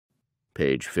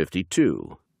Page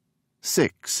 52.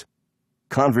 6.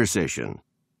 Conversation.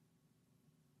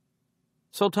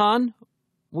 Sultan,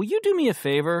 will you do me a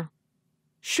favor?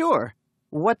 Sure.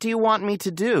 What do you want me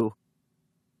to do?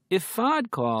 If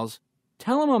Fahd calls,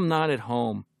 tell him I'm not at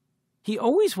home. He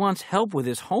always wants help with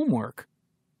his homework.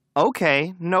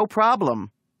 Okay, no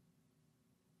problem.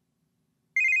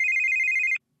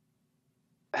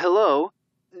 Hello,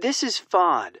 this is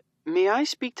Fahd. May I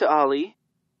speak to Ali?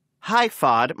 Hi,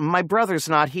 Fahd. My brother's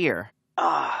not here.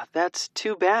 Ah, that's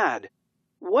too bad.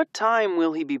 What time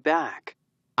will he be back?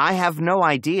 I have no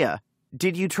idea.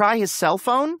 Did you try his cell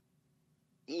phone?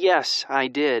 Yes, I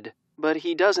did, but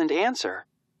he doesn't answer.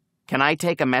 Can I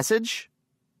take a message?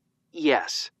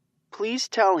 Yes. Please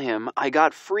tell him I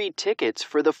got free tickets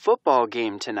for the football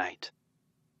game tonight.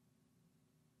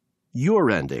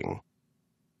 Your ending.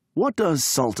 What does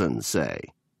Sultan say?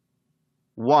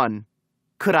 1.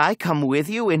 Could I come with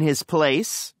you in his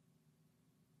place?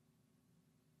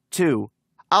 2.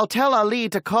 I'll tell Ali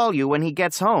to call you when he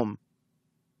gets home.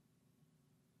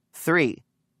 3.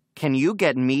 Can you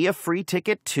get me a free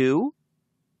ticket too?